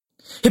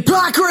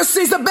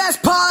Hypocrisy's the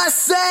best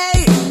policy.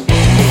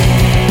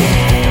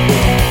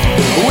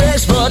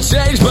 Wish for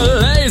change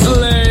but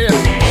lazily.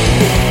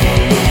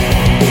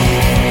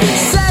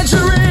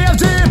 Century of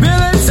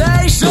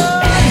debilitation.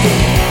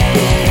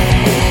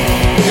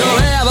 Your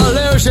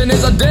evolution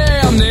is a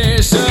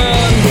damnation.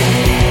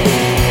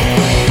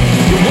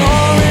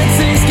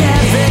 Warranties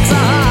can't fix a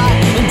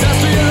heart.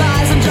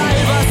 Industrialize and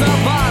drive us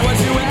apart. What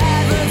you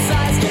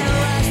advertise can't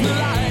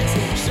rationalize.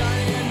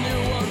 Shining a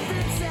new one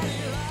fits any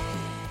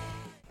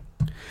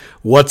light.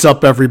 What's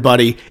up,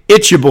 everybody?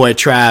 It's your boy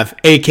Trav,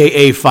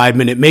 aka 5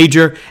 Minute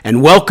Major,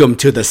 and welcome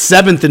to the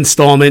 7th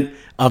installment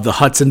of the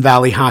Hudson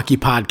Valley Hockey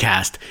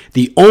Podcast,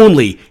 the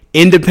only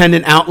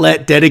independent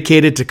outlet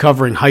dedicated to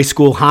covering high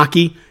school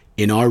hockey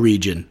in our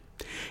region.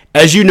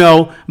 As you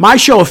know, my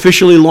show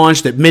officially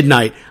launched at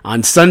midnight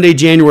on Sunday,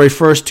 January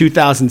 1st,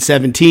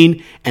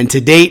 2017, and to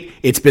date,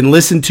 it's been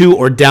listened to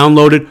or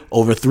downloaded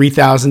over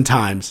 3,000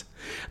 times.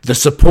 The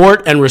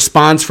support and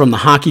response from the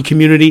hockey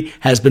community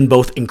has been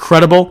both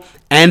incredible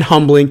and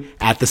humbling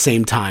at the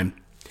same time.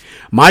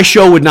 My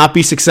show would not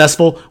be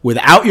successful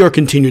without your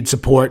continued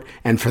support,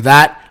 and for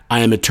that, I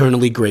am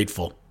eternally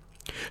grateful.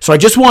 So I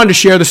just wanted to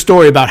share the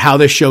story about how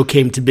this show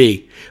came to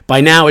be.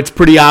 By now, it's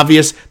pretty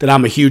obvious that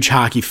I'm a huge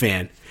hockey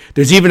fan.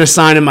 There's even a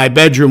sign in my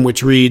bedroom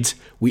which reads,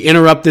 "We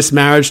interrupt this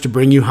marriage to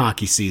bring you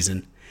hockey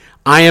season."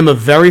 I am a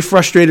very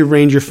frustrated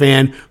Ranger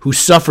fan who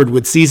suffered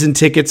with season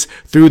tickets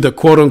through the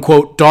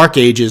quote-unquote dark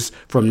ages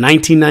from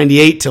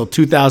 1998 till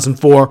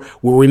 2004,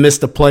 where we missed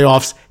the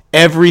playoffs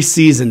every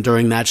season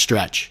during that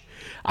stretch.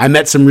 I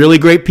met some really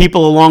great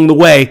people along the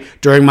way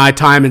during my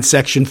time in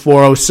Section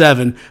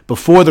 407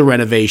 before the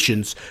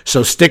renovations,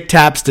 so stick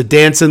taps to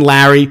Dancin'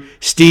 Larry,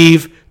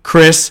 Steve,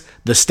 Chris,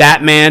 the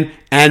Stat Man,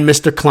 and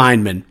Mr.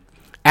 Kleinman.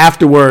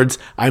 Afterwards,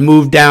 I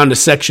moved down to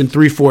Section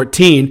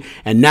 314,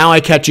 and now I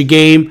catch a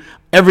game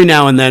every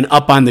now and then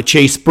up on the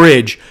Chase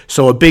Bridge,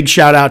 so a big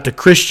shout out to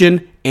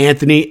Christian,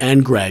 Anthony,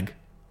 and Greg.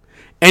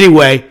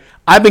 Anyway,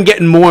 I've been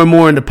getting more and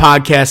more into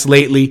podcasts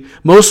lately,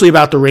 mostly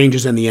about the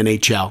Rangers and the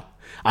NHL.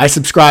 I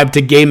subscribe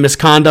to Game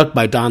Misconduct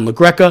by Don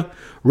LaGreca,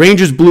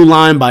 Rangers Blue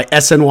Line by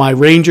SNY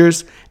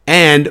Rangers,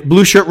 and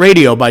Blue Shirt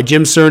Radio by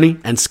Jim Cerny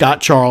and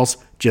Scott Charles,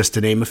 just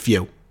to name a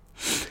few.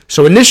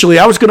 So initially,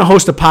 I was going to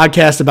host a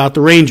podcast about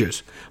the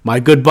Rangers. My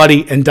good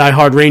buddy and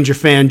diehard Ranger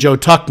fan, Joe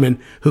Tuckman,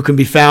 who can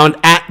be found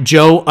at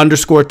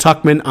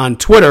Joe_Tuckman on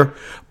Twitter,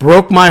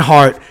 broke my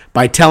heart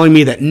by telling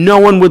me that no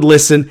one would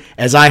listen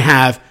as I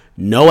have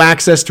no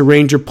access to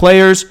Ranger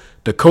players,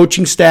 the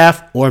coaching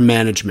staff, or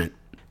management.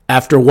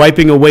 After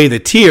wiping away the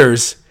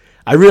tears,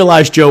 I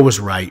realized Joe was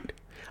right.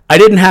 I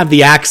didn't have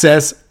the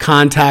access,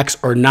 contacts,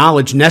 or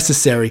knowledge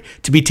necessary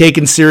to be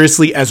taken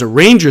seriously as a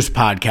Rangers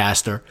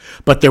podcaster,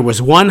 but there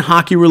was one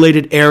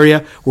hockey-related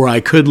area where I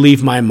could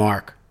leave my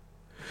mark.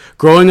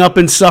 Growing up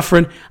in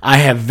Suffern, I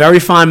have very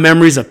fond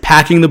memories of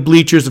packing the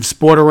bleachers of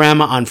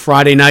Sportorama on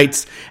Friday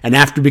nights, and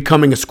after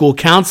becoming a school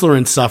counselor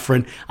in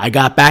Suffern, I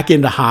got back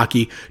into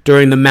hockey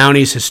during the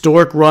Mounties'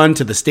 historic run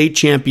to the state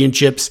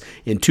championships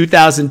in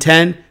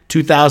 2010,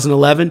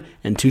 2011,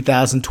 and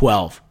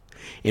 2012.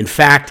 In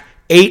fact,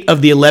 8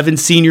 of the 11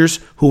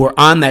 seniors who were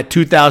on that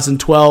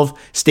 2012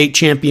 state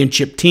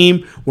championship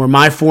team were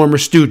my former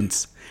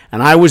students,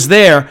 and I was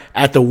there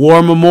at the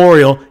War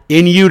Memorial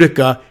in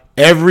Utica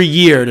every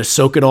year to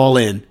soak it all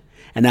in.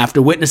 And after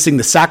witnessing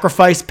the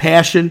sacrifice,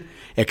 passion,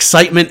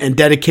 excitement, and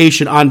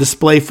dedication on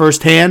display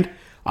firsthand,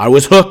 I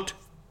was hooked.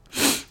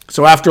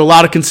 So after a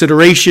lot of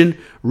consideration,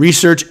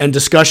 research, and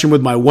discussion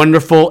with my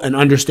wonderful and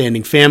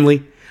understanding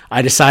family,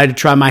 I decided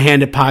to try my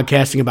hand at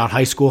podcasting about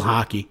high school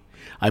hockey.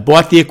 I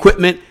bought the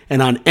equipment,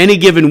 and on any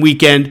given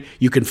weekend,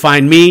 you can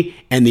find me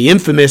and the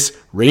infamous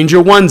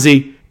Ranger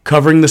Onesie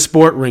covering the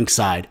sport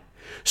rinkside.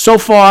 So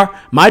far,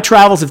 my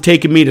travels have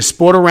taken me to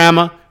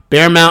Sportorama,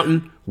 Bear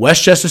Mountain,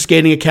 Westchester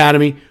Skating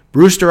Academy,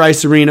 Brewster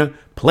Ice Arena,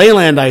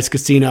 Playland Ice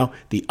Casino,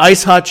 the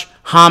Ice Hutch,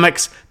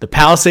 Hommocks, the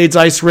Palisades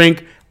Ice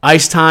Rink,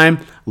 Ice Time,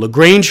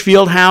 LaGrange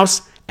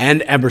Fieldhouse,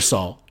 and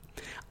Ebersol.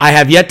 I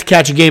have yet to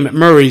catch a game at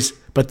Murray's,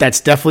 but that's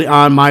definitely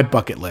on my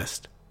bucket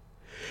list.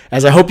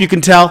 As I hope you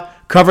can tell,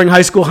 covering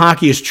high school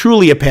hockey is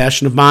truly a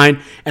passion of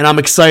mine, and I'm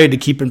excited to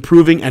keep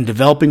improving and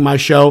developing my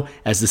show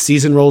as the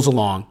season rolls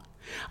along.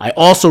 I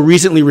also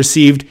recently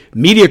received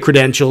media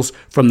credentials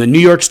from the New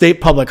York State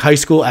Public High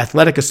School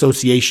Athletic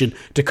Association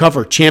to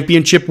cover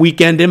championship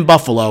weekend in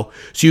Buffalo,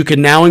 so you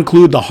can now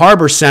include the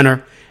Harbor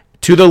Center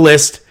to the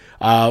list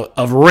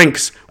of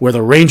rinks where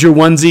the Ranger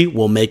Onesie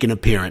will make an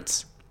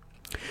appearance.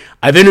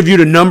 I've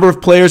interviewed a number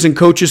of players and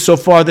coaches so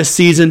far this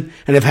season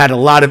and have had a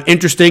lot of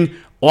interesting,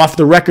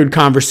 off-the-record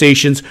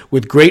conversations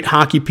with great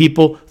hockey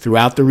people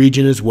throughout the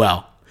region as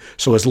well.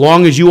 So as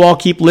long as you all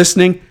keep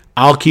listening,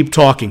 I'll keep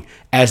talking,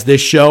 as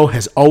this show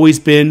has always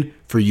been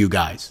for you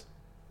guys.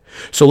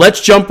 So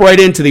let's jump right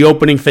into the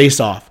opening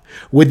face-off.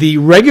 With the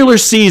regular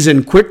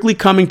season quickly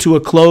coming to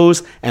a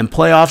close and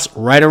playoffs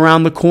right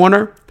around the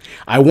corner,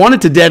 I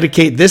wanted to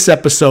dedicate this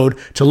episode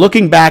to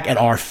looking back at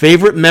our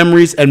favorite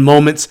memories and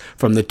moments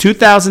from the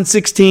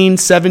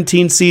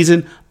 2016-17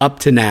 season up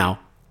to now.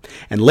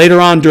 And later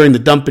on during the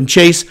Dump and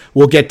Chase,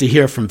 we'll get to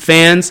hear from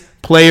fans,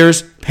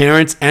 players,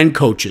 parents, and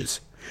coaches.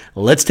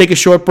 Let's take a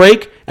short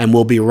break, and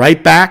we'll be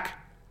right back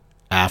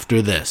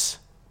after this.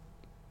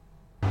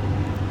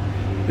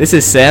 This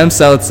is Sam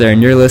Seltzer,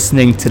 and you're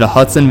listening to the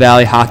Hudson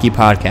Valley Hockey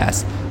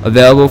Podcast,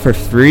 available for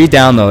free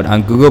download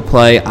on Google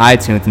Play,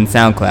 iTunes, and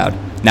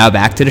SoundCloud. Now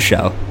back to the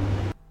show.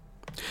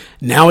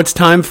 Now it's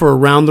time for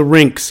Around the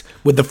Rinks.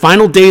 With the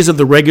final days of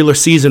the regular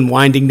season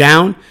winding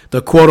down,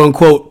 the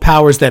quote-unquote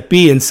powers that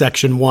be in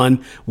Section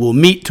 1 will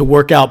meet to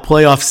work out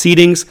playoff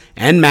seedings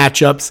and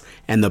matchups,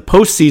 and the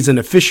postseason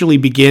officially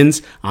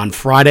begins on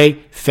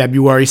Friday,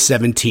 February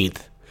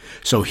 17th.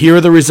 So here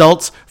are the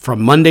results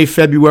from Monday,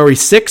 February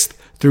 6th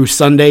through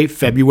Sunday,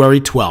 February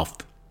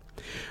 12th.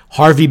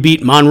 Harvey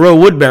beat Monroe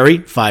Woodbury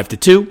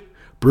 5-2.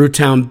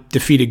 Brewtown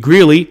defeated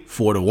Greeley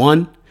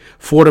 4-1.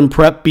 Fordham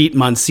Prep beat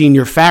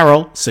Monsignor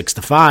Farrell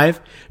 6-5.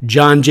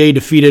 John Jay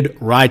defeated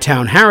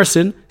Rytown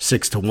Harrison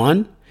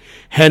 6-1.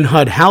 Hen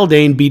Hud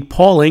Haldane beat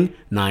Pauling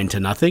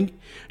 9-0.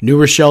 New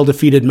Rochelle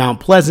defeated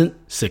Mount Pleasant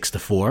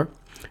 6-4.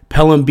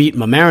 Pelham beat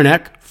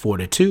Mamaroneck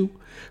 4-2.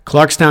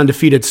 Clarkstown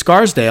defeated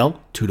Scarsdale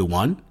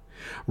 2-1.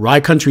 Rye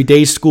Country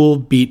Day School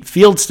beat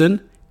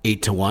Fieldston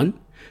 8-1.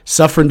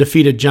 Suffern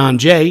defeated John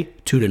Jay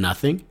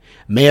 2-0.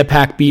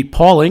 Mayapack beat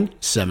Pauling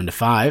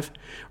 7-5.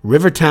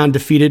 Rivertown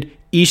defeated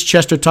East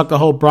Chester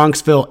Tuckahoe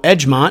Bronxville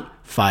Edgemont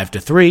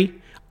 5-3.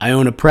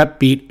 Iona Prep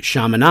beat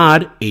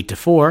Chaminade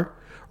 8-4.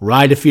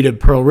 Rye defeated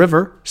Pearl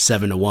River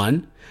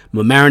 7-1.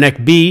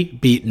 Mamaroneck B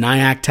beat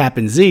Nyack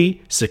Tappan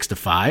Zee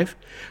 6-5.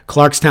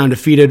 Clarkstown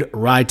defeated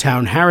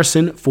Rytown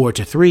Harrison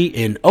 4-3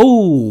 in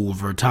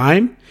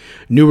overtime.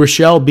 New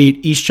Rochelle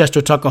beat East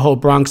Chester Tuckahoe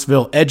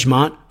Bronxville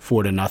Edgemont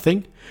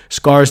 4-0.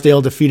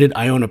 Scarsdale defeated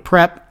Iona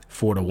Prep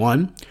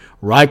 4-1.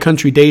 Rye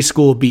Country Day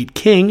School beat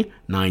King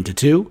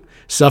 9-2.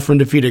 Suffern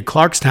defeated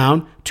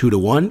Clarkstown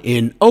 2-1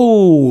 in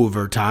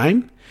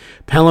overtime.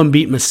 Pelham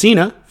beat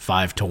Messina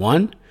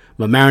 5-1.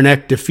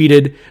 Mamaroneck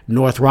defeated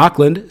North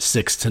Rockland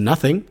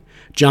 6-0.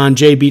 John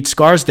Jay beat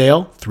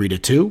Scarsdale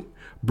 3-2.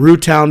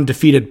 Brewtown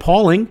defeated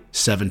Pauling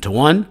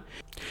 7-1.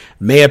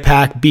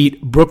 Mayapack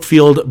beat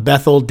Brookfield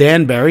Bethel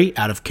Danbury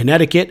out of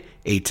Connecticut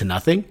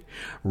 8-0.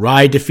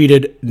 Rye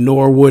defeated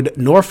Norwood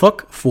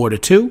Norfolk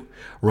 4-2.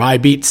 Rye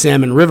beat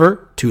Salmon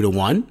River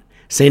 2-1.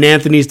 St.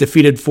 Anthony's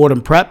defeated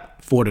Fordham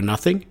Prep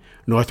 4-0.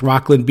 North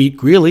Rockland beat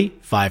Greeley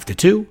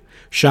 5-2.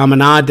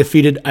 Chaminade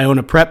defeated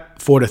Iona Prep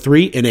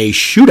 4-3 in a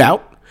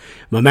shootout.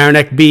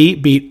 Mamaroneck B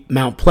beat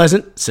Mount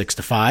Pleasant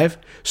 6-5.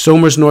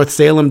 Somers North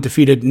Salem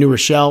defeated New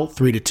Rochelle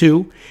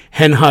 3-2.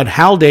 Hen Hud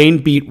Haldane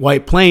beat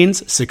White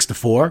Plains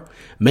 6-4.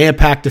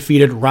 Mayapack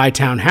defeated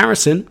Rytown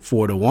Harrison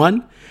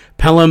 4-1.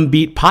 Pelham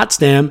beat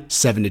Potsdam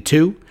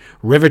 7-2.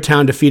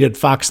 Rivertown defeated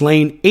Fox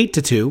Lane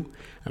 8-2.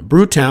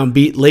 Brewtown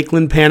beat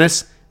Lakeland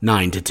Panis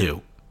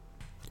 9-2.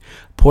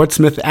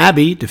 Portsmouth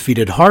Abbey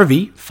defeated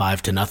Harvey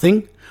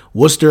 5-0.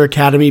 Worcester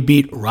Academy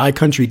beat Rye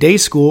Country Day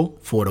School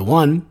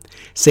 4-1.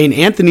 St.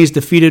 Anthony's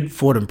defeated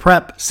Fordham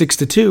Prep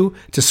 6-2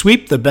 to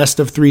sweep the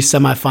best-of-3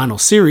 semifinal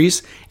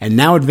series and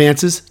now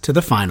advances to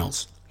the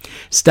finals.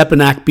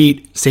 Stepinac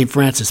beat St.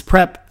 Francis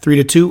Prep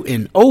 3-2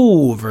 in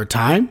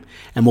overtime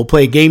and will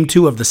play Game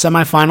 2 of the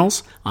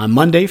semifinals on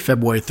Monday,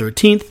 February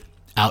 13th,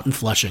 out in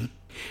Flushing.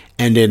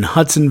 And in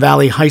Hudson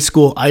Valley High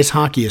School Ice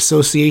Hockey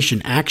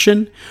Association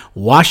action,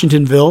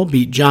 Washingtonville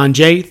beat John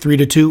Jay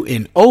 3-2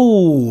 in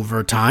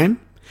overtime.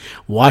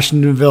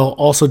 Washingtonville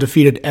also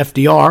defeated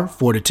FDR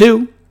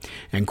 4-2,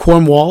 and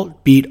Cornwall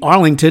beat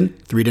Arlington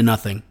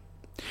 3-0.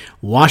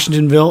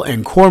 Washingtonville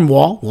and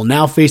Cornwall will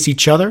now face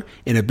each other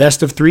in a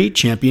best-of-3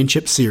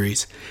 championship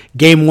series.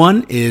 Game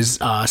 1 is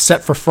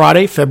set for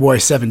Friday, February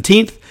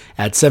 17th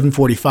at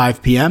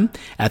 7:45 p.m.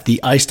 at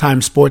the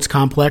Icetime Sports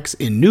Complex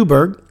in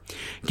Newburgh.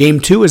 Game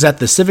 2 is at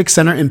the Civic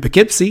Center in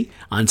Poughkeepsie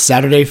on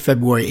Saturday,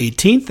 February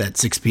 18th at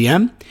 6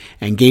 p.m.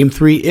 And Game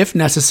 3, if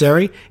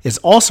necessary, is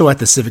also at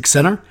the Civic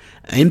Center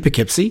in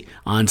Poughkeepsie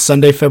on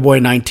Sunday,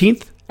 February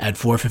 19th at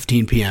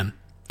 4:15 p.m.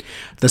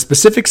 The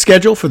specific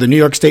schedule for the New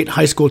York State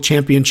High School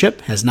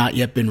Championship has not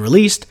yet been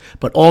released,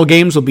 but all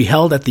games will be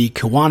held at the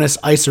Kiwanis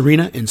Ice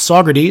Arena in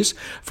Saugerties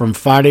from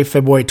Friday,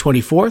 February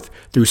 24th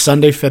through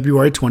Sunday,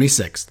 February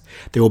 26th.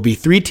 There will be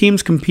 3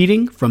 teams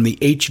competing from the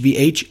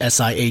HVH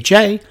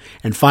SIHA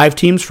and 5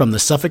 teams from the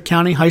Suffolk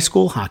County High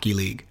School Hockey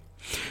League.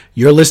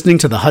 You're listening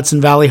to the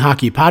Hudson Valley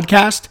Hockey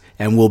Podcast,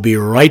 and we'll be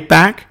right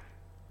back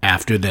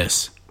after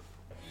this.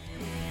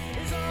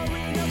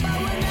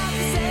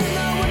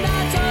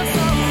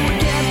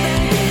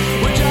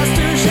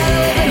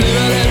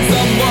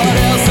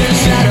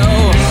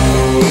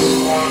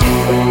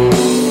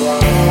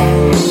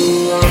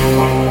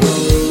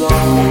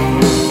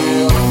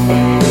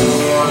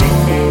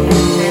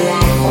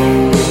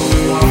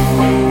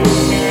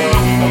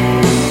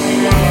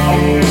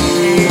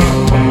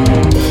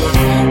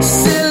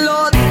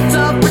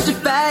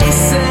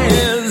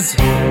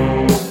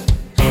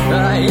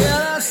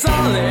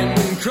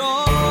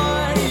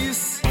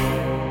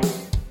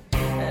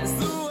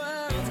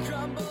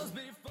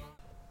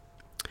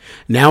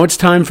 Now it's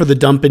time for the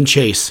Dump and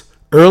Chase,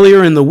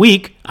 Earlier in the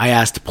week, I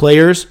asked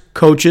players,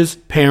 coaches,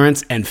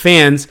 parents, and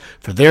fans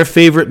for their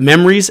favorite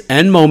memories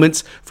and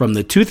moments from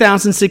the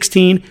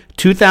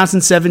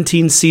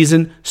 2016-2017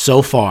 season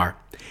so far.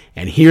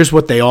 And here's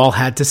what they all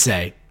had to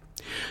say.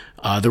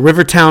 The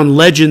Rivertown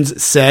Legends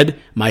said,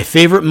 "My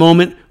favorite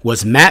moment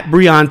was Matt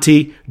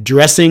Brianti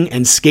dressing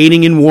and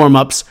skating in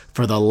warm-ups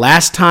for the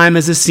last time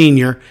as a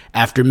senior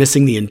after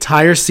missing the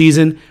entire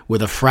season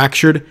with a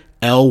fractured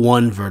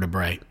L1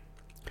 vertebrae."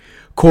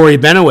 Corey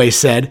Benaway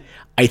said,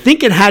 "I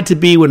think it had to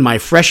be when my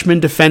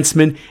freshman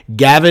defenseman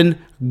Gavin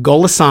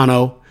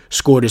Golisano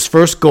scored his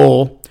first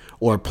goal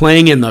or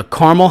playing in the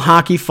Carmel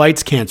Hockey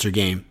Fights Cancer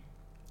game."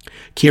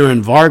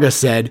 Kieran Varga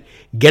said,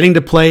 "Getting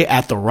to play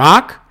at The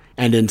Rock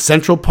and in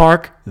Central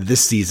Park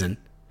this season."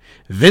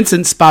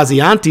 Vincent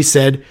Spazianti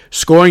said,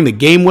 "Scoring the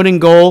game-winning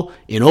goal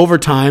in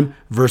overtime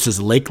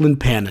versus Lakeland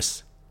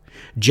Panis."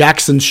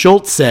 Jackson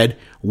Schultz said,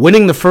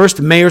 "Winning the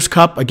first Mayor's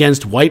Cup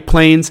against White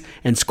Plains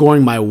and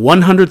scoring my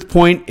 100th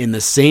point in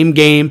the same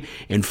game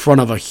in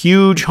front of a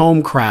huge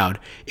home crowd.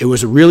 It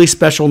was a really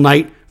special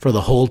night for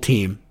the whole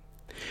team."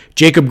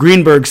 Jacob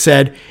Greenberg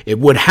said, "It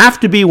would have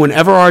to be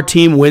whenever our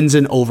team wins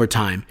in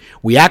overtime.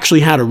 We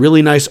actually had a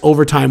really nice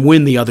overtime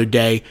win the other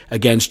day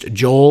against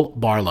Joel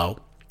Barlow."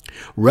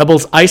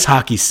 Rebels Ice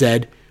Hockey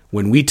said,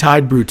 "When we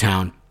tied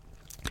Brewtown."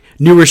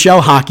 New Rochelle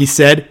Hockey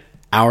said,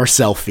 "Our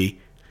selfie."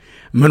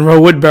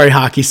 Monroe Woodbury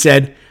Hockey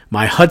said,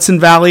 "My Hudson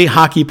Valley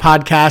Hockey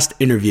Podcast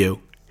interview."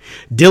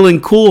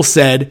 Dylan Cool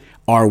said,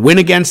 "Our win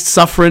against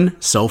Suffern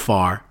so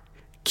far."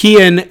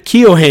 Kian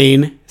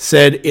Keohane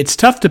said, "It's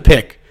tough to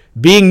pick.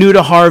 Being new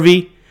to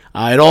Harvey,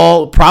 it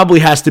all probably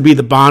has to be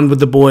the bond with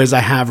the boys I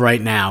have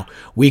right now.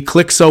 We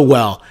click so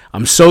well.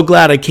 I'm so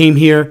glad I came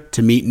here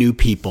to meet new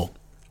people."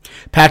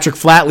 Patrick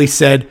Flatley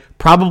said,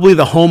 "Probably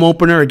the home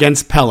opener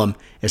against Pelham,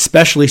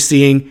 especially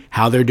seeing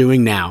how they're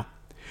doing now."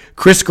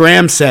 Chris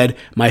Graham said,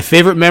 "My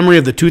favorite memory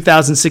of the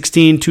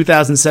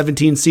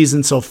 2016-2017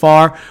 season so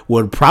far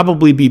would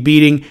probably be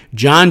beating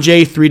John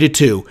Jay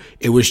 3-2.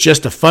 It was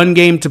just a fun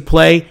game to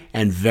play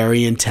and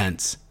very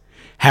intense."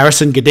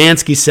 Harrison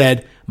Gdansky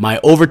said, "My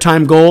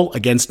overtime goal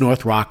against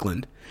North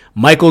Rockland."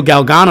 Michael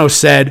Galgano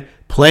said,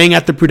 "Playing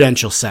at the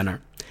Prudential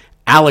Center."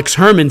 Alex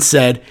Herman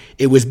said,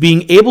 "It was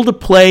being able to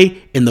play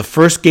in the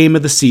first game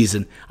of the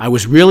season. I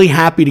was really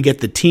happy to get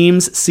the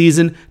team's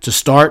season to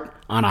start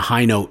on a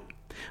high note."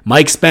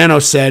 Mike Spano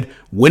said,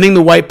 "Winning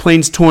the White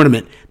Plains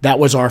tournament, that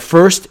was our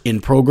first in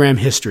program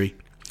history."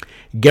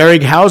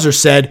 Gehrig Hauser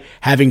said,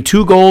 "Having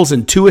 2 goals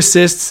and 2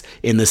 assists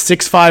in the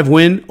 6-5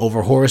 win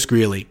over Horace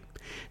Greeley."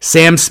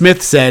 Sam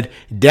Smith said,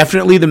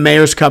 "Definitely the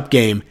Mayor's Cup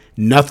game.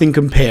 Nothing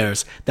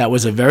compares. That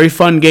was a very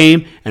fun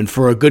game and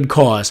for a good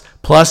cause.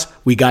 Plus,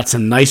 we got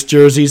some nice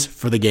jerseys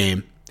for the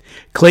game."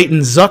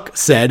 Clayton Zuck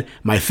said,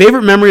 "My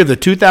favorite memory of the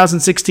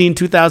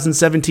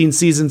 2016-2017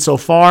 season so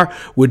far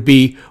would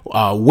be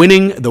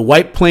winning the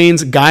White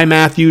Plains Guy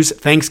Matthews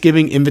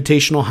Thanksgiving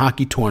Invitational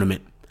Hockey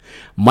Tournament."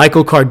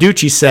 Michael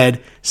Carducci said,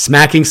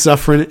 "Smacking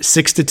Suffern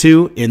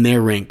 6-2 in their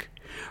rink."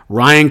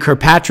 Ryan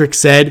Kirkpatrick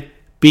said,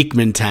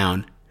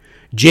 "Beekmantown."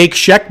 Jake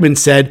Scheckman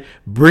said,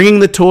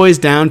 "Bringing the toys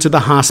down to the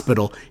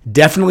hospital.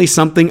 Definitely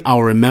something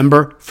I'll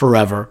remember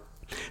forever."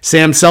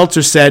 Sam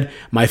Seltzer said,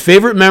 "My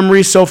favorite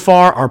memories so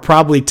far are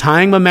probably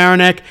tying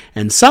Mamaroneck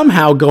and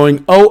somehow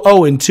going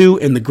 0-2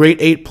 in the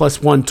Great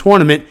 8+1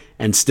 tournament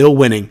and still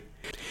winning."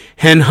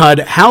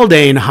 Henhud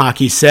Haldane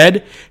Hockey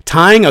said,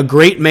 "Tying a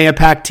great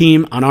Mayapack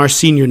team on our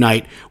senior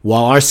night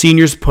while our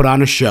seniors put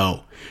on a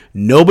show.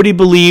 Nobody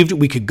believed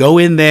we could go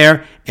in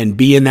there and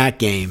be in that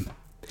game."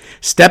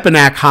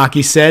 Stepanak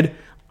Hockey said,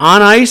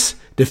 "On ice,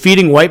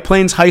 defeating White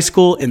Plains High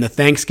School in the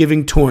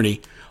Thanksgiving tourney.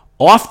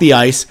 Off the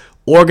ice,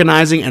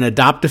 organizing an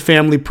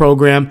adopt-a-family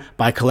program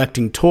by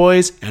collecting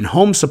toys and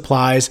home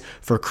supplies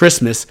for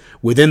Christmas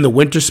within the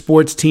winter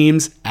sports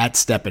teams at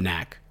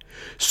Stepanak."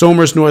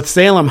 Somers North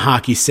Salem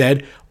Hockey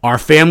said, "Our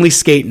family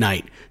skate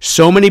night.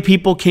 So many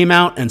people came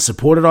out and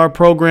supported our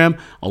program,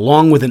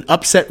 along with an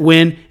upset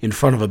win in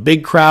front of a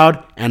big crowd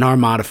and our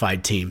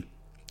modified team."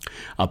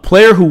 A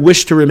player who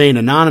wished to remain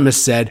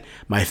anonymous said,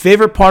 "My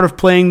favorite part of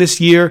playing this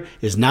year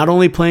is not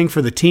only playing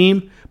for the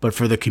team, but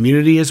for the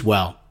community as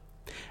well."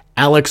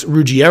 Alex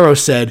Ruggiero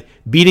said,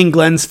 "Beating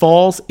Glens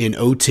Falls in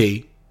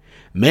OT."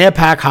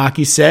 Mayapack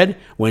Hockey said,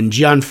 "When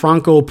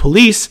Gianfranco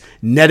Police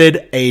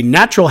netted a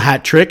natural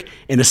hat trick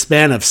in a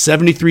span of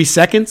 73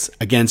 seconds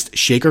against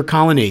Shaker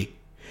Colony."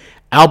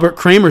 Albert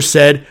Kramer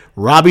said,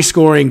 "Robbie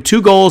scoring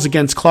 2 goals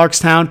against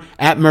Clarkstown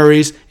at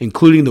Murray's,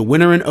 including the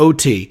winner in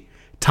OT.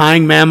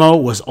 Tying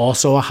Mamo was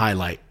also a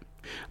highlight."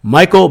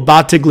 Michael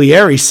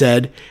Battiglieri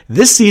said,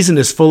 "This season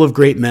is full of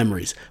great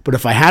memories, but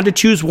if I had to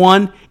choose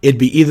one, it'd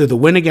be either the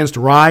win against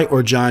Rye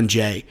or John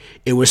Jay.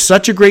 It was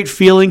such a great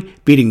feeling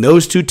beating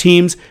those 2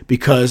 teams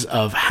because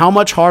of how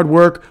much hard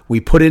work we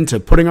put into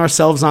putting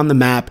ourselves on the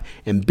map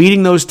and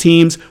beating those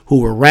teams who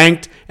were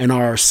ranked and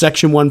are our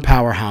Section 1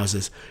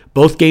 powerhouses.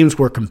 Both games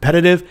were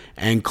competitive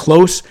and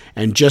close,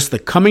 and just the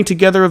coming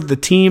together of the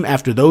team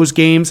after those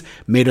games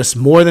made us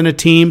more than a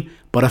team,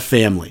 but a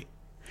family."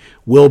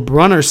 Will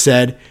Brunner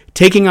said,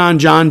 taking on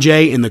John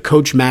Jay in the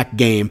Coach Mack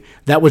game,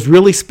 that was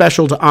really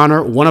special to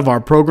honor one of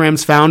our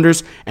program's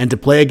founders and to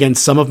play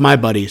against some of my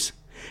buddies.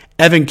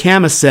 Evan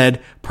Kama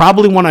said,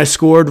 probably when I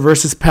scored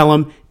versus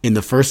Pelham in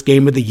the first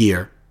game of the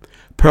year.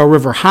 Pearl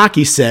River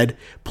Hockey said,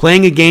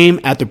 playing a game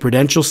at the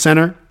Prudential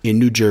Center in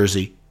New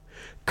Jersey.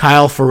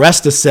 Kyle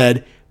Foresta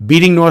said,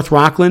 beating North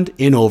Rockland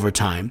in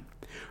overtime.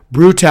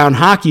 Brewtown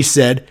Hockey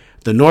said,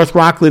 the North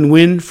Rockland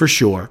win for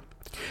sure.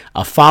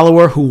 A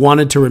follower who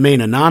wanted to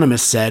remain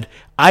anonymous said,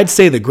 I'd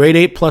say the grade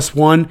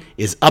 8+1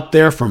 is up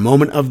there for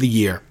moment of the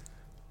year.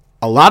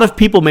 A lot of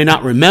people may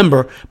not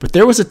remember, but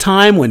there was a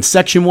time when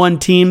Section 1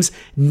 teams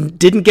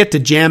didn't get to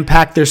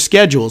jam-pack their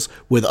schedules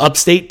with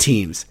upstate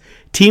teams.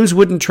 Teams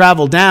wouldn't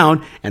travel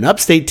down, and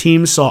upstate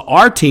teams saw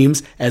our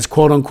teams as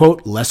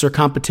quote-unquote lesser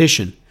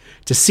competition.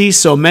 To see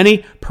so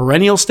many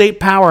perennial state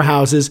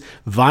powerhouses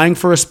vying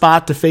for a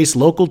spot to face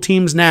local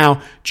teams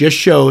now just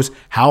shows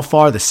how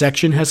far the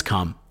section has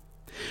come.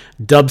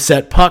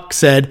 Dubset Puck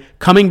said,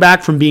 coming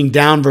back from being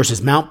down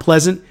versus Mount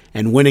Pleasant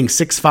and winning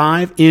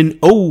 6-5 in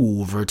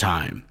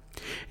overtime.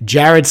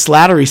 Jared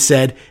Slattery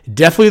said,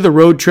 definitely the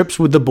road trips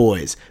with the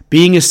boys.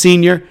 Being a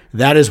senior,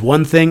 that is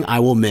one thing I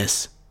will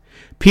miss.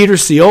 Peter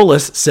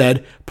Ciolis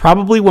said,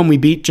 probably when we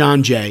beat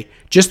John Jay.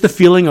 Just the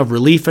feeling of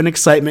relief and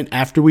excitement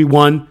after we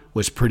won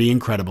was pretty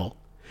incredible.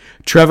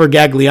 Trevor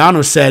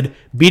Gagliano said,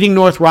 beating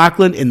North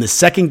Rockland in the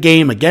second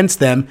game against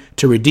them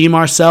to redeem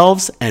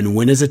ourselves and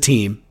win as a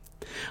team.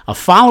 A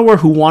follower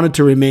who wanted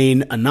to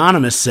remain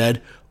anonymous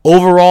said,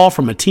 overall,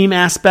 from a team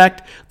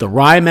aspect, the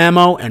Rye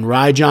Mamo and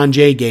Rye John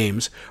Jay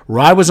games.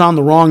 Rye was on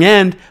the wrong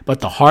end, but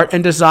the heart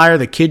and desire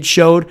the kids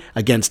showed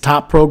against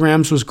top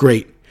programs was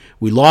great.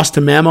 We lost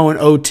to Mamo in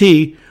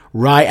OT.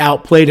 Rye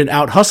outplayed and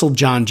out-hustled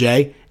John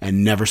Jay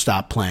and never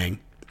stopped playing.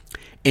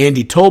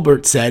 Andy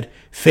Tolbert said,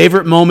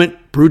 favorite moment,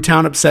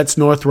 Brewtown upsets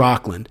North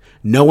Rockland.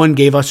 No one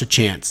gave us a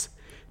chance.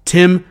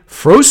 Tim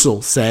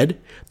Frosel said,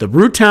 the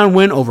Brewtown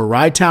win over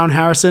Ryetown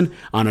Harrison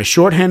on a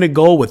shorthanded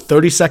goal with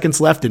 30 seconds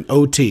left in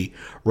OT.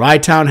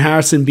 Ryetown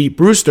Harrison beat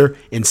Brewster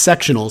in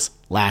sectionals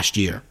last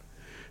year.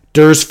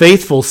 Durs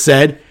Faithful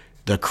said,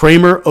 the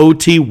Kramer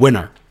OT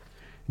winner.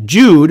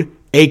 Jude,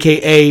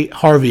 a.k.a.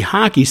 Harvey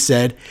Hockey,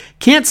 said,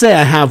 can't say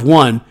I have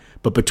one,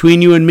 but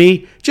between you and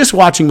me, just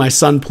watching my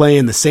son play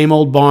in the same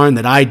old barn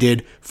that I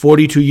did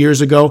 42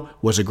 years ago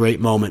was a great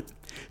moment.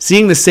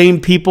 Seeing the same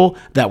people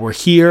that were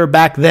here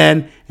back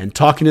then and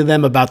talking to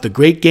them about the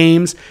great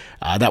games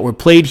that were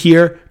played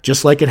here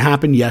just like it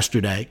happened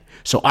yesterday.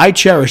 So I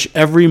cherish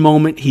every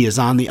moment he is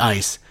on the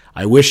ice.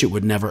 I wish it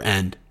would never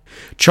end.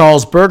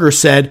 Charles Berger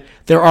said,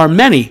 there are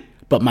many,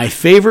 but my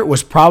favorite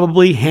was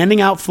probably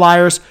handing out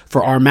flyers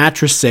for our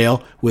mattress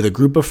sale with a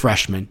group of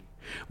freshmen.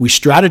 We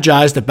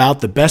strategized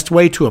about the best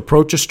way to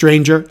approach a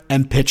stranger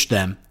and pitch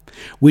them.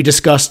 We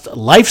discussed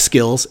life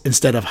skills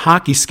instead of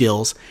hockey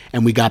skills,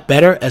 and we got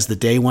better as the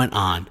day went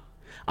on.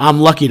 I'm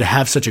lucky to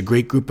have such a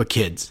great group of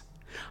kids.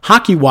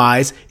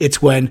 Hockey-wise,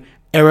 it's when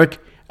Eric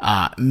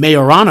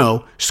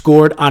Majorano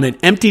scored on an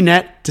empty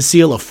net to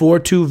seal a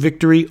 4-2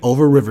 victory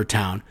over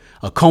Rivertown,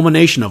 a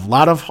culmination of a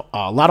lot of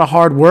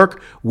hard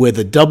work with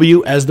a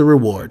W as the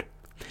reward.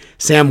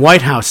 Sam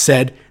Whitehouse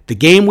said, the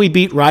game we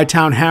beat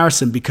Ryetown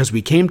Harrison because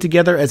we came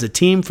together as a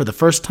team for the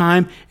first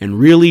time and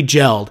really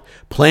gelled,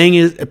 playing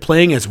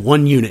as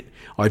one unit.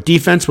 Our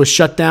defense was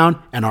shut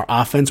down and our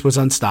offense was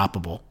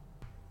unstoppable.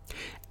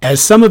 As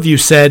some of you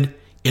said,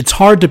 it's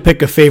hard to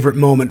pick a favorite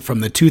moment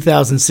from the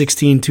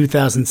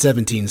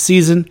 2016-2017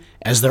 season,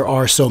 as there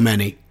are so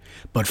many.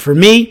 But for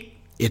me,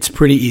 it's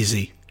pretty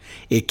easy.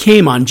 It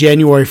came on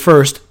January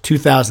 1st,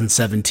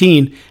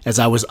 2017, as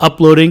I was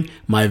uploading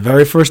my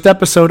very first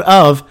episode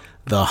of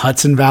the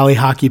Hudson Valley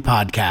Hockey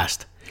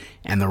Podcast.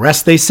 And the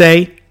rest, they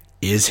say,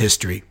 is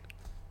history.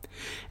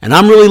 And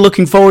I'm really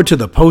looking forward to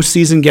the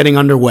postseason getting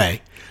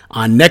underway.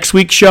 On next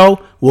week's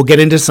show, we'll get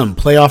into some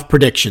playoff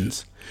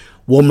predictions.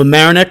 Will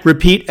Mamaroneck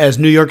repeat as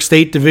New York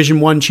State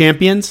Division I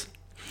champions?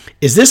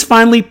 Is this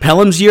finally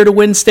Pelham's year to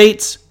win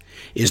states?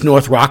 Is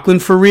North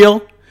Rockland for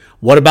real?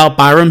 What about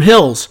Byram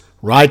Hills,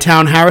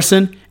 Ryetown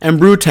Harrison, and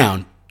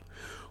Brewtown?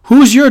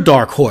 Who's your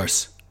dark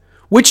horse?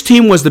 Which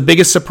team was the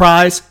biggest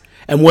surprise?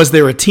 And was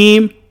there a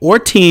team or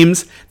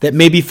teams that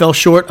maybe fell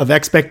short of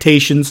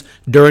expectations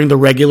during the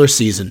regular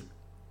season?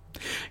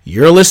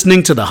 You're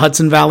listening to the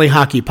Hudson Valley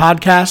Hockey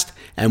Podcast,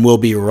 and we'll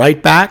be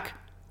right back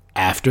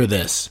after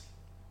this.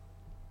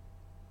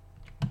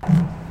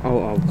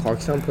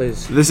 Clarkstown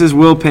plays. This is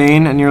Will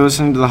Payne, and you're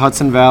listening to the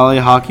Hudson Valley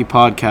Hockey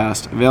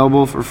Podcast,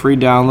 available for free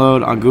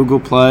download on Google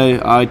Play,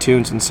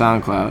 iTunes, and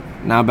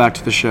SoundCloud. Now back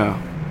to the show.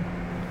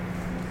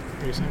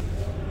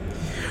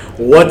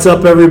 What's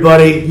up,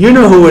 everybody? You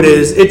know who it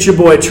is. It's your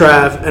boy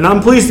Trav, and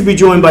I'm pleased to be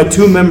joined by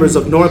two members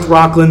of North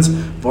Rockland's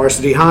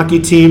varsity hockey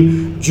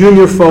team,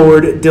 junior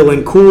forward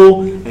Dylan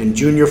Cool and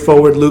junior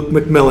forward Luke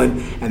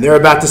McMillan, and they're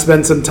about to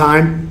spend some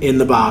time in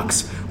the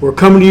box. We're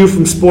coming to you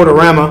from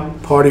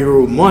Sportorama, Party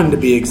Room 1 to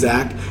be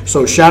exact,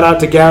 so shout out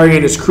to Gary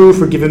and his crew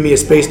for giving me a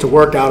space to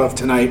work out of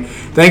tonight.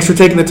 Thanks for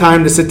taking the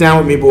time to sit down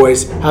with me,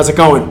 boys. How's it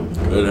going?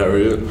 Good, how are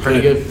you? Pretty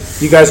good.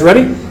 You guys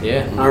ready?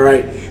 Yeah. All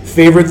right.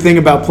 Favorite thing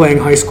about playing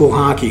high school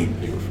hockey?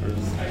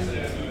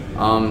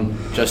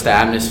 Just the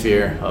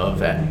atmosphere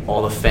of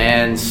all the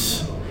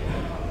fans,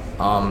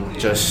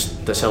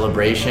 just the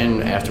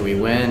celebration after we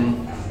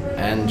win,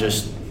 and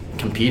just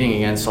competing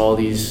against all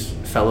these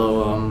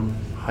fellow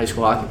high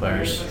school hockey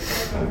players.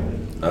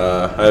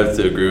 I have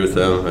to agree with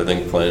them. I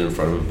think playing in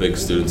front of a big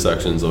student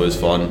section is always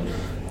fun.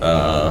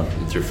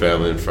 With your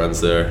family and friends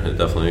there, it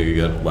definitely can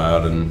get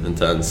loud and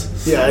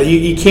intense. Yeah,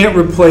 you can't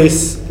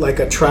replace like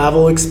a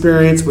travel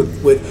experience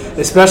with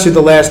especially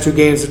the last two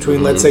games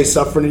between, let's say,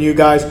 Suffern and you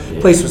guys.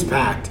 Place was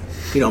packed.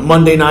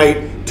 Monday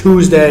night,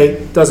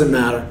 Tuesday, doesn't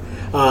matter.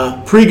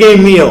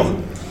 Pre-game meal.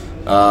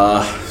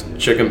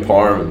 Chicken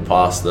parm and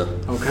pasta.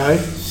 Okay.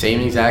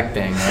 Same exact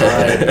thing.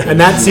 And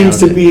that seems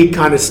to be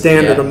kind of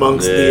standard Yeah.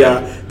 amongst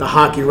Yeah. the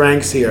hockey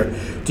ranks here.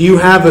 Do you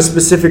have a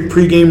specific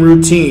pregame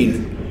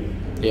routine?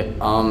 Yeah.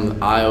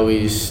 I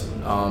always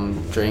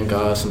drink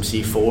some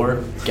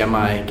C4, get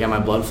my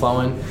blood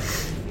flowing,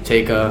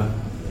 take a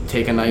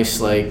nice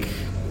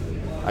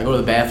I go to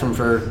the bathroom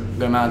for a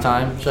good amount of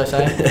time, should I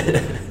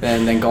say?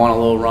 then go on a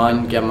little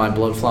run, get my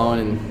blood flowing,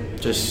 and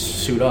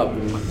just suit up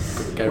and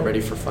get ready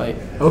for fight.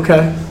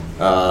 Okay.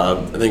 I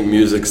think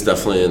music's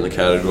definitely in the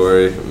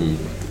category.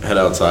 Head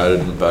outside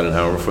about an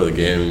hour before the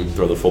game,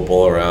 throw the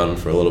football around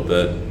for a little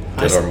bit,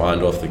 get our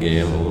mind off the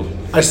game a little.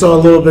 I saw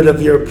a little bit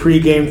of your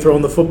pregame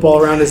throwing the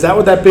football around. Is that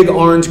what that big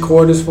orange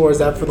cord is for? Is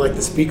that for like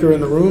the speaker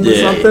in the room or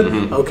Yeah,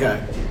 something? Okay.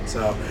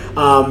 So,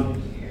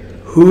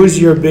 who's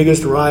your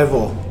biggest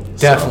rival?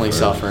 Definitely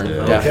suffering.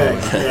 Yeah.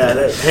 Definitely. Okay.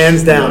 Yeah,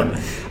 hands down.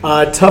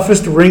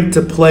 Toughest rink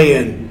to play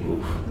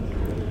in?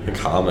 The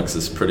comics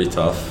is pretty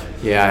tough.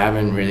 Yeah, I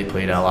haven't really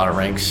played a lot of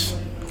rinks,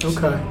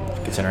 Okay.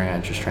 considering I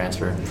just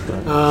transferred.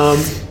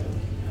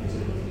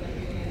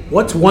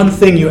 What's one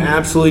thing you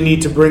absolutely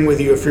need to bring with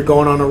you if you're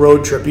going on a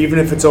road trip, even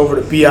if it's over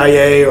to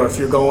BIA or if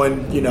you're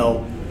going,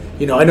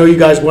 I know you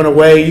guys went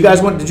away.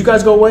 Did you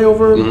guys go away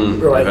over?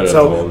 Mm-hmm. Right. I had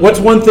So, a phone. what's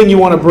one thing you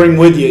want to bring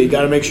with you? You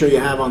got to make sure you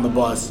have on the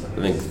bus.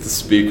 I think the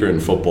speaker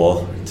and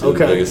football, two of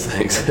the Okay. biggest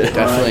things.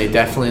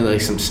 Definitely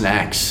like some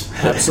snacks.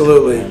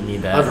 Absolutely. I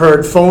need that. I've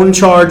heard phone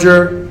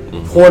charger,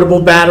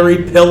 portable battery,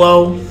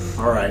 pillow.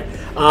 All right.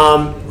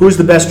 Who's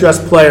the best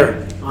dressed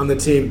player on the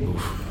team?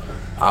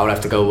 I would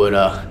have to go with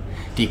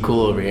D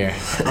Cool over here.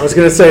 I was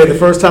gonna say the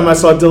first time I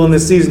saw Dylan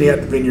this season, he had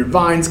the Vineyard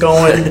Vines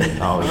going.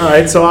 Oh, yeah. All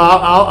right, so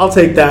I'll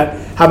take that.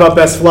 How about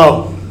best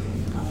flow?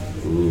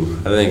 Ooh,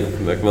 I think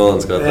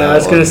McMillan's got that. Yeah, I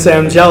was one. gonna say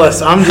I'm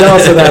jealous. I'm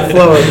jealous of that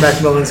flow that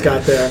Macmillan's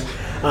got there.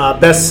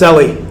 Best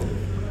celly.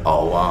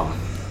 Oh,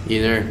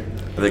 either.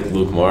 I think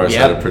Luke Morris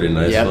had a pretty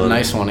nice one.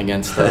 Nice one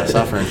against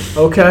Suffern.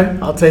 Okay,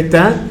 I'll take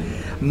that.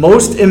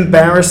 Most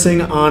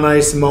embarrassing on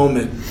ice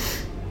moment.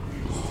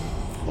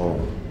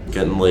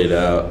 Getting laid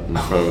out in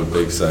front of a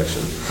big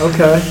section.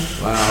 Okay.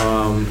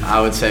 Well, I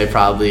would say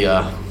probably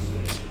I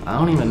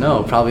don't even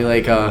know. Probably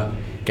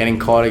getting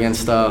caught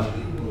against the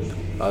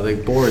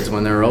boards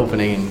when they were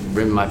opening and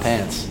ripping my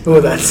pants. Oh,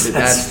 that's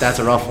That's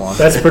a rough one.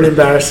 that's pretty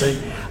embarrassing.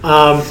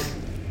 All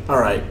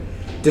right.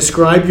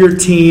 Describe your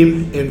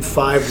team in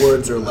 5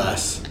 words or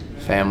less.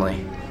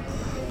 Family.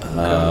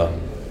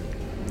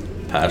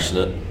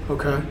 Passionate.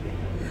 Okay.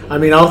 I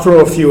mean, I'll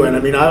throw a few in. I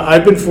mean,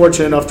 I've been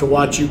fortunate enough to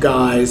watch you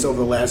guys over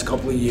the last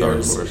couple of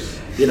years. Dark horse.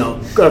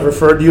 I've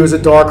referred to you as a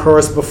dark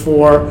horse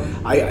before.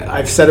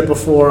 I've said it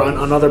before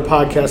on other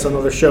podcasts, on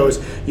other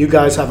shows. You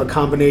guys have a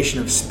combination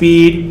of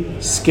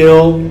speed,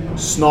 skill,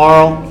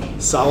 snarl,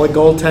 solid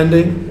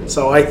goaltending.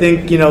 So I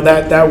think,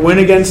 that win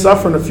against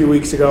Suffern a few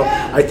weeks ago,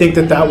 I think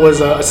that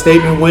was a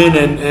statement win,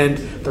 and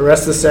the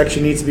rest of the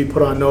section needs to be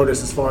put on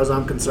notice as far as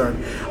I'm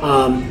concerned.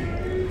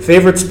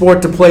 Favorite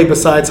sport to play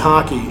besides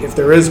hockey, if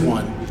there is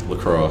one?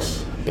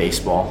 Lacrosse.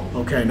 Baseball.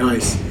 Okay,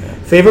 nice.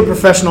 Favorite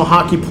professional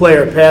hockey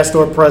player, past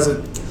or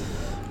present?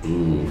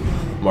 Ooh,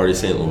 Marty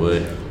St.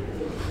 Louis.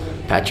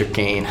 Patrick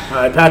Kane. All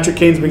right, Patrick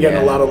Kane's been getting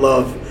a lot of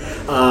love.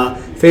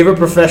 Favorite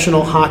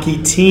professional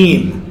hockey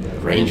team?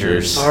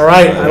 Rangers. All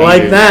right, I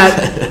like Rangers.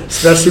 that,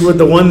 especially with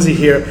the onesie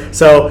here.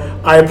 So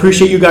I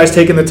appreciate you guys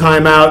taking the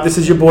time out. This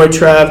is your boy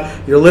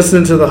Trav. You're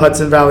listening to the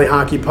Hudson Valley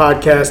Hockey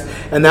Podcast,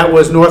 and that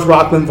was North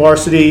Rockland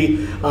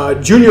varsity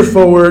junior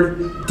forward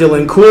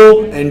Dylan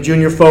Cool and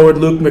junior forward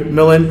Luke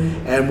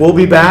McMillan, and we'll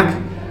be back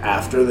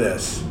after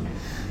this.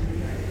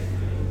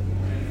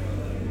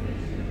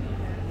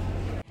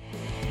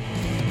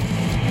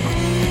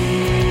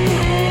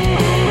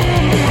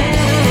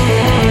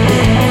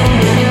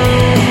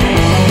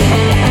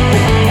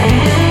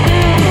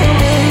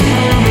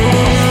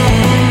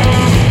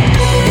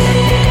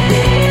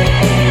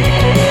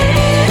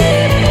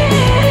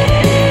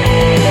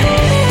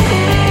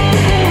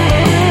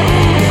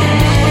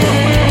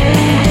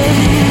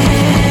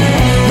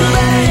 We're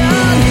better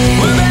young,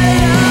 we're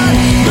better young,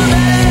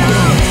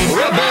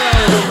 we're better young.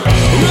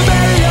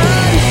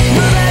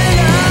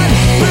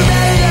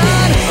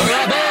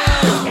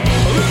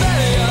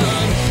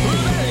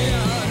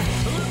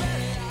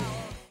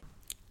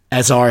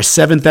 As our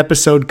 7th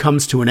episode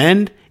comes to an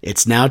end,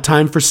 it's now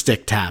time for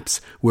Stick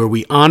Taps, where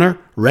we honor,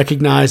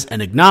 recognize,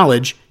 and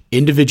acknowledge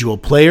individual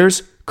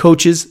players,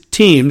 coaches,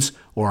 teams,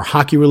 or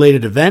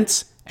hockey-related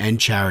events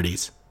and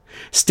charities.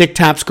 Stick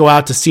Taps go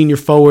out to senior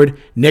forward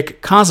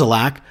Nick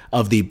Kozilak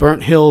of the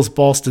Burnt Hills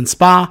Ballston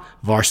Spa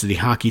varsity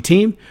hockey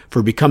team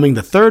for becoming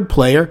the third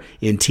player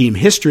in team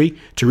history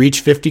to reach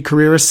 50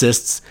 career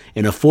assists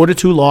in a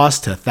 4-2 loss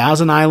to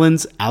Thousand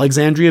Islands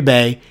Alexandria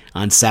Bay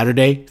on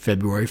Saturday,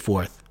 February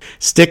 4th.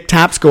 Stick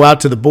Taps go out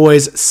to the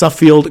boys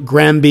Suffield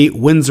Granby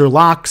Windsor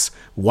Locks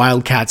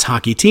Wildcats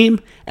hockey team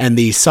and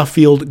the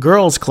Suffield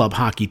Girls Club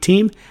hockey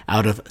team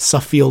out of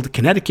Suffield,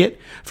 Connecticut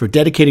for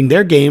dedicating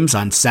their games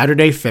on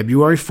Saturday,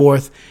 February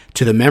 4th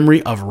to the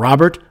memory of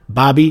Robert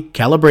Bobby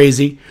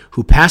Calabrese,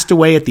 who passed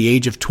away at the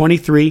age of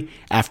 23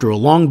 after a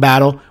long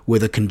battle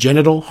with a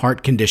congenital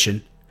heart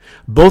condition.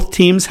 Both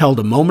teams held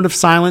a moment of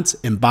silence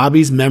in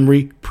Bobby's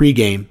memory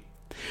pregame.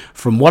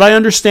 From what I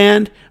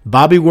understand,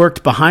 Bobby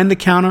worked behind the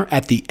counter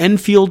at the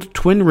Enfield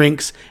Twin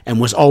Rinks and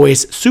was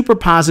always super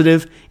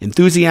positive,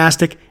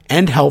 enthusiastic,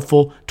 and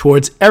helpful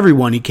towards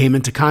everyone he came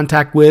into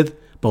contact with,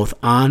 both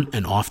on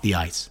and off the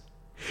ice.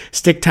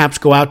 Stick Taps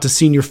go out to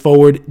senior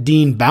forward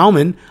Dean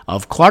Bauman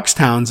of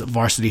Clarkstown's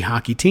varsity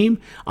hockey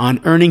team on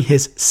earning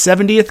his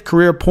 70th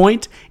career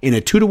point in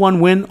a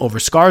 2-1 win over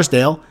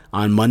Scarsdale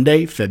on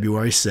Monday,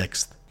 February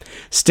 6th.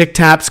 Stick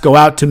Taps go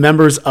out to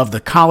members of the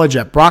College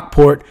at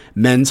Brockport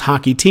men's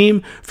hockey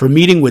team for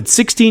meeting with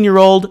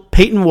 16-year-old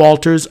Peyton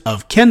Walters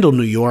of Kendall,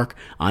 New York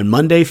on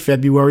Monday,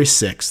 February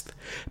 6th.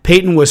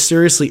 Peyton was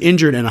seriously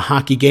injured in a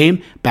hockey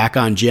game back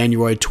on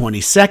January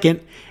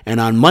 22nd, and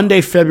on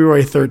Monday,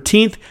 February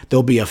 13th,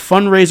 there'll be a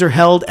fundraiser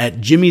held at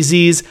Jimmy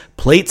Z's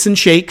Plates and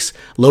Shakes,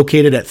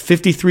 located at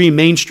 53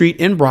 Main Street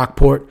in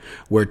Brockport,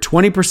 where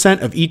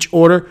 20% of each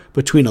order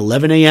between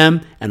 11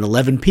 a.m. and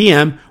 11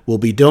 p.m. will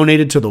be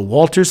donated to the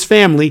Walters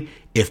family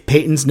if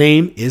Peyton's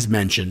name is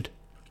mentioned.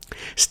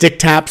 Stick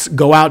Taps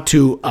go out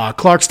to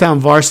Clarkstown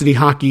varsity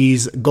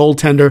hockey's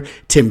goaltender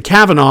Tim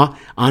Cavanaugh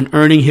on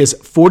earning his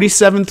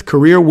 47th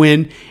career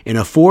win in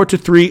a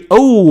 4-3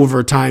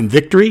 overtime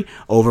victory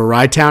over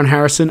Rytown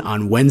Harrison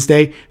on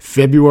Wednesday,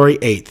 February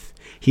 8th.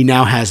 He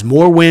now has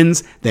more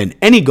wins than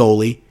any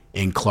goalie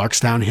in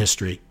Clarkstown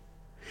history.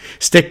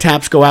 Stick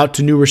Taps go out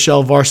to New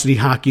Rochelle varsity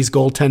hockey's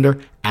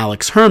goaltender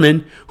Alex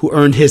Herman, who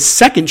earned his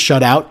second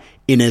shutout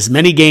in as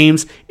many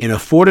games in a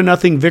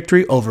 4-0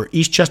 victory over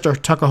Eastchester,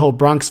 Tuckahoe,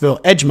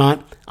 Bronxville,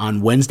 Edgemont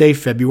on Wednesday,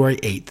 February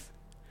 8th.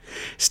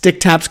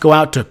 Stick Taps go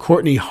out to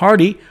Courtney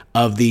Hardy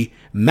of the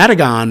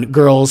Madagon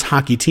girls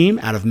hockey team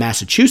out of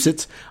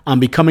Massachusetts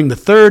on becoming the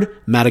third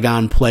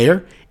Madagon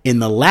player in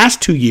the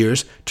last 2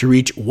 years to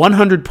reach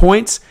 100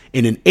 points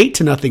in an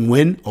 8-0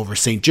 win over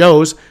St.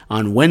 Joe's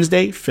on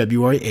Wednesday,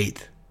 February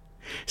 8th.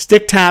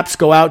 Stick Taps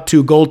go out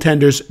to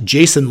goaltenders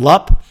Jason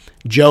Lupp,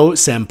 Joe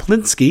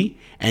Samplinski,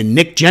 and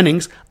Nick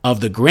Jennings of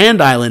the Grand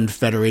Island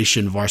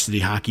Federation varsity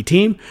hockey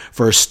team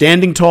for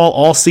standing tall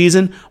all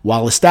season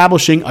while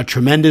establishing a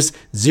tremendous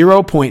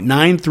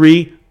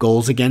 0.93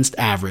 goals against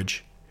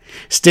average.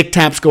 Stick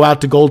Taps go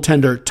out to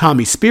goaltender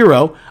Tommy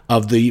Spiro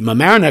of the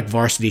Mamaroneck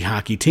varsity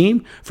hockey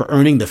team for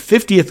earning the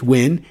 50th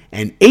win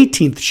and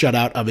 18th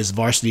shutout of his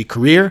varsity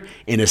career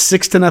in a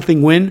 6-0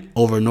 win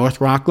over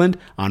North Rockland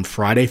on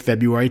Friday,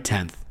 February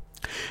 10th.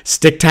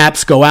 Stick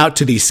Taps go out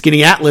to the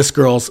Skinny Atlas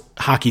girls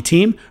hockey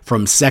team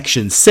from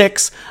Section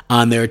 6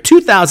 on their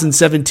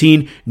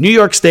 2017 New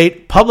York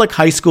State Public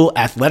High School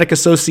Athletic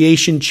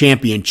Association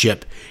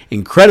Championship.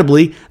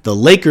 Incredibly, the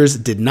Lakers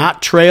did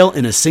not trail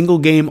in a single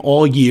game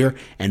all year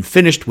and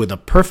finished with a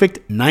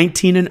perfect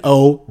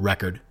 19-0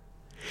 record.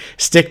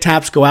 Stick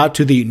Taps go out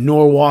to the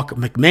Norwalk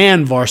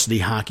McMahon varsity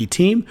hockey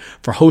team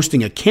for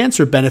hosting a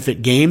cancer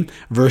benefit game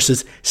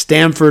versus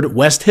Stamford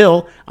West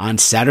Hill on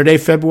Saturday,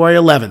 February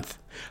 11th.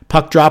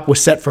 Puck drop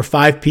was set for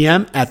 5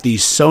 p.m. at the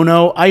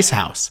Sono Ice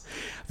House.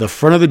 The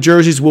front of the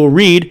jerseys will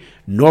read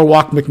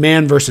Norwalk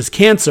McMahon versus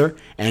Cancer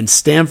and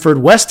Stamford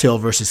West Hill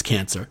versus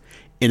Cancer.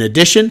 In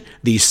addition,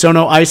 the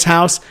Sono Ice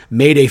House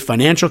made a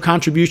financial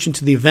contribution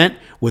to the event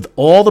with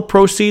all the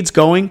proceeds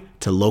going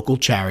to local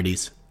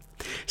charities.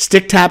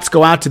 Stick Taps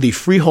go out to the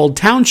Freehold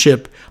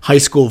Township High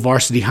School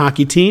varsity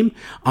hockey team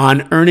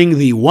on earning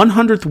the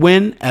 100th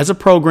win as a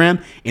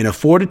program in a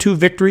 4-2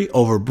 victory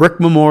over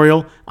Brick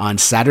Memorial on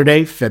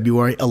Saturday,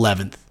 February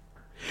 11th.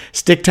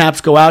 Stick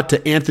Taps go out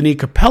to Anthony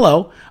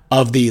Capello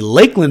of the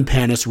Lakeland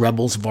Panis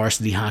Rebels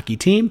varsity hockey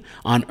team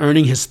on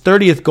earning his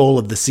 30th goal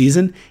of the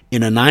season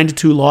in a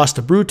 9-2 loss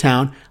to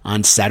Brewtown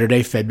on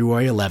Saturday,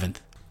 February 11th.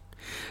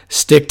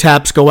 Stick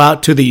Taps go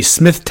out to the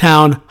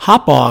Smithtown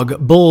Hopog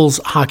Bulls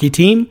hockey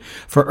team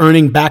for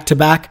earning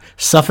back-to-back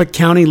Suffolk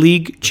County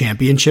League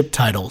championship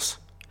titles.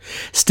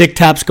 Stick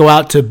Taps go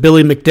out to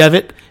Billy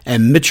McDevitt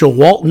and Mitchell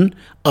Walton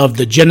of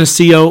the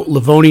Geneseo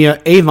Livonia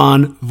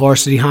Avon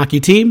varsity hockey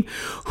team,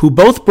 who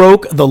both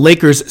broke the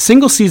Lakers'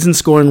 single-season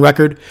scoring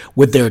record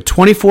with their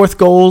 24th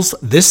goals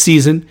this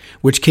season,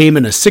 which came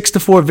in a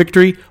 6-4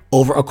 victory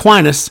over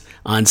Aquinas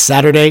on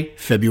Saturday,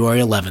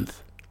 February 11th.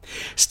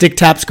 Stick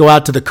taps go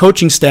out to the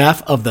coaching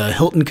staff of the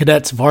Hilton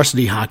Cadets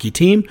varsity hockey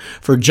team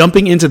for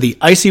jumping into the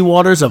icy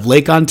waters of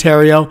Lake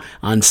Ontario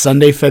on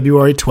Sunday,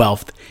 February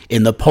 12th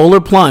in the Polar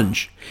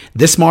Plunge.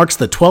 This marks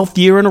the 12th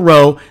year in a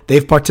row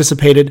they've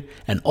participated,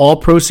 and all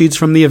proceeds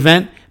from the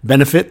event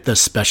benefit the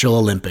Special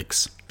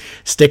Olympics.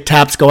 Stick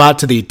taps go out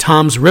to the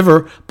Toms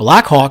River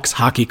Blackhawks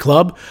Hockey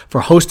Club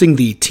for hosting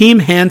the Team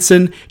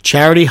Hansen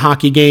charity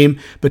hockey game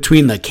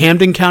between the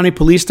Camden County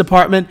Police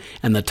Department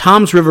and the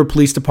Toms River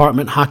Police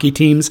Department hockey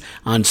teams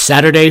on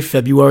Saturday,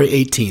 February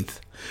 18th.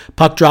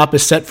 Puck drop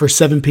is set for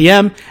 7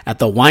 p.m. at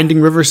the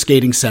Winding River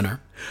Skating Center.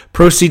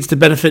 Proceeds to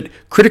benefit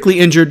critically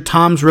injured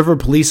Toms River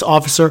Police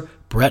Officer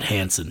Brett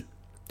Hansen.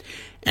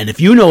 And if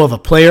you know of a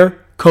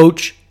player,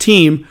 coach,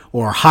 team,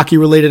 or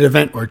hockey-related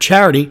event or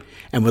charity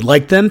and would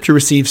like them to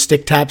receive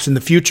stick taps in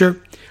the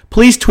future,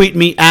 please tweet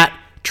me at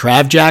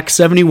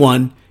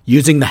TravJack71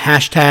 using the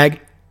hashtag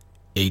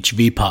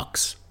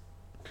HVPucks.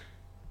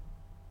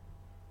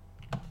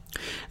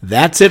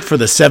 That's it for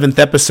the 7th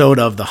episode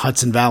of the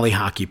Hudson Valley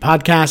Hockey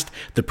Podcast,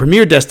 the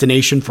premier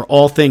destination for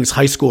all things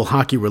high school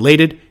hockey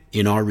related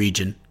in our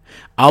region.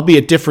 I'll be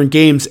at different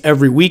games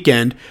every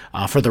weekend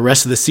for the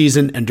rest of the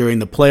season and during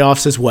the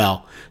playoffs as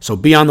well. So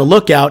be on the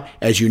lookout,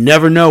 as you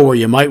never know where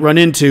you might run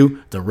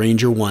into the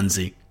Ranger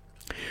onesie.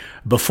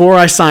 Before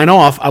I sign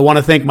off, I want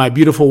to thank my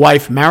beautiful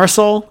wife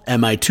Marisol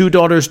and my 2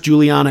 daughters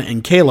Juliana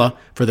and Kayla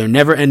for their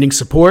never-ending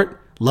support,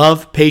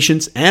 love,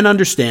 patience, and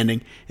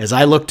understanding as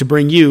I look to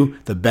bring you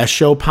the best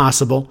show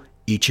possible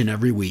each and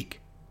every week.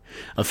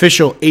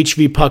 Official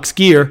HV Pucks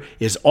gear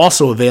is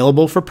also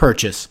available for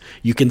purchase.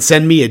 You can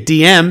send me a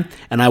DM,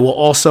 and I will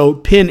also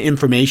pin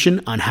information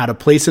on how to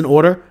place an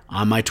order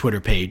on my Twitter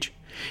page.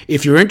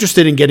 If you're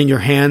interested in getting your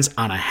hands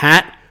on a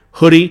hat,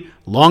 hoodie,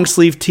 long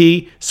sleeve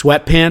tee,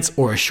 sweatpants,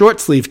 or a short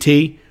sleeve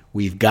tee,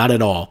 we've got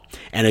it all.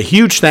 And a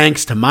huge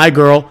thanks to my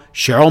girl,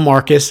 Cheryl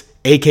Marcus,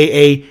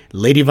 aka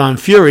Lady Von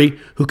Fury,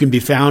 who can be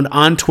found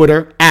on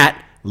Twitter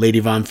at Lady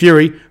Von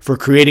Fury, for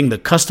creating the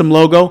custom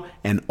logo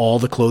and all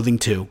the clothing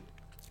too.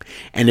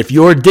 And if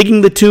you're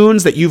digging the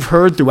tunes that you've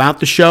heard throughout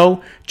the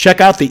show,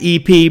 check out the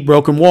EP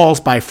Broken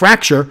Walls by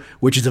Fracture,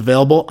 which is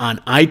available on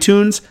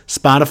iTunes,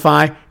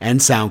 Spotify,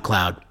 and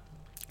SoundCloud.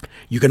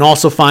 You can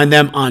also find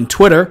them on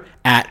Twitter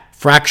at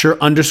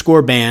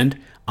Fracture_band,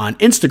 on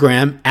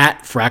Instagram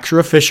at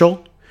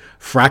FractureOfficial,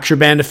 Fracture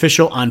Band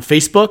Official on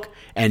Facebook,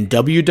 and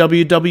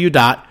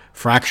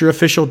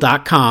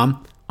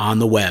www.fractureofficial.com on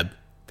the web.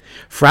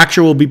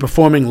 Fracture will be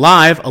performing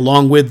live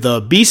along with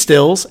the B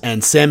Stills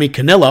and Sammy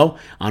Canillo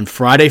on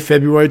Friday,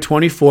 February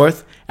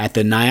 24th at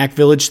the Nyack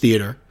Village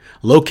Theater,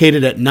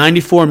 located at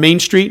 94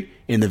 Main Street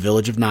in the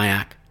village of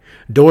Nyack.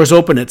 Doors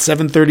open at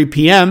 7:30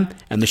 p.m.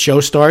 and the show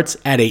starts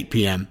at 8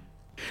 p.m.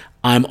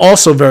 I'm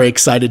also very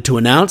excited to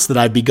announce that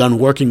I've begun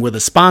working with a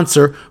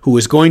sponsor who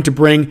is going to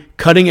bring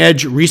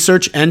cutting-edge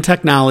research and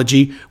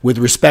technology with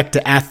respect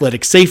to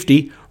athletic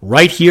safety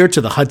right here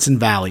to the Hudson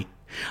Valley.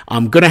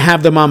 I'm going to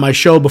have them on my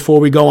show before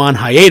we go on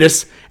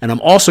hiatus, and I'm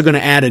also going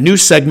to add a new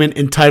segment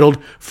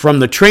entitled From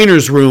the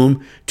Trainer's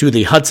Room to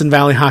the Hudson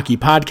Valley Hockey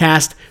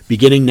Podcast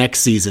beginning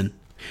next season.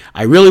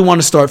 I really want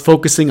to start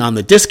focusing on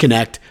the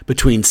disconnect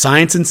between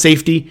science and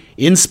safety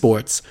in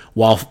sports,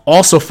 while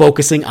also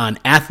focusing on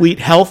athlete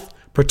health,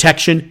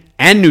 protection,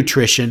 and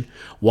nutrition,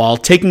 while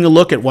taking a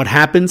look at what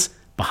happens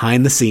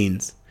behind the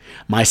scenes.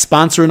 My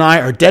sponsor and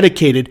I are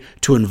dedicated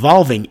to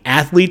involving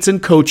athletes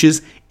and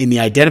coaches in the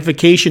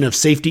identification of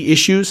safety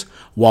issues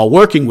while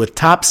working with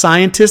top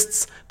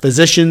scientists,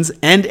 physicians,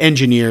 and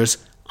engineers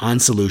on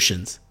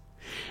solutions.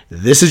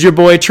 This is your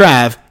boy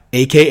Trav,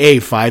 aka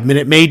 5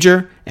 Minute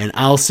Major, and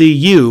I'll see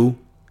you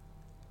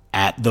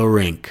at the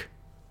rink.